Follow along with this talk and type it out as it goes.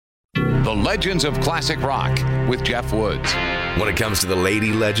The Legends of Classic Rock with Jeff Woods. When it comes to the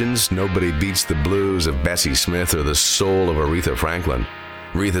lady legends, nobody beats the blues of Bessie Smith or the soul of Aretha Franklin.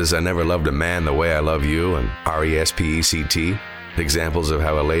 Aretha's I Never Loved a Man the Way I Love You and R.E.S.P.E.C.T. examples of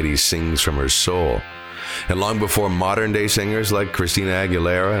how a lady sings from her soul. And long before modern-day singers like Christina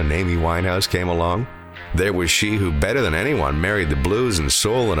Aguilera and Amy Winehouse came along, there was she who, better than anyone, married the blues and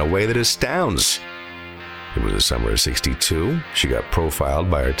soul in a way that astounds. It was the summer of '62. She got profiled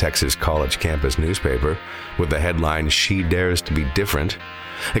by her Texas college campus newspaper with the headline, "She Dares to Be Different,"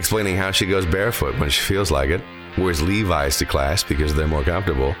 explaining how she goes barefoot when she feels like it, wears Levi's to class because they're more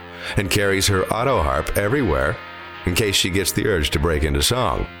comfortable, and carries her auto harp everywhere in case she gets the urge to break into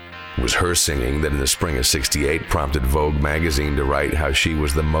song. It was her singing that in the spring of '68 prompted Vogue magazine to write how she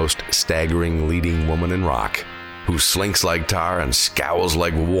was the most staggering leading woman in rock, who slinks like tar and scowls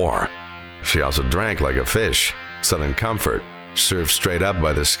like war. She also drank like a fish, Southern Comfort, served straight up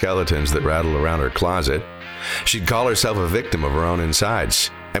by the skeletons that rattled around her closet. She'd call herself a victim of her own insides.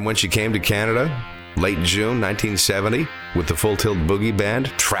 And when she came to Canada, late June 1970, with the Full Tilt Boogie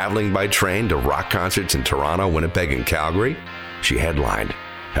Band, traveling by train to rock concerts in Toronto, Winnipeg, and Calgary, she headlined.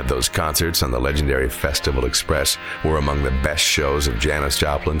 At those concerts on the legendary Festival Express were among the best shows of Janis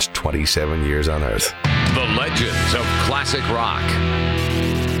Joplin's 27 years on Earth. The Legends of Classic Rock.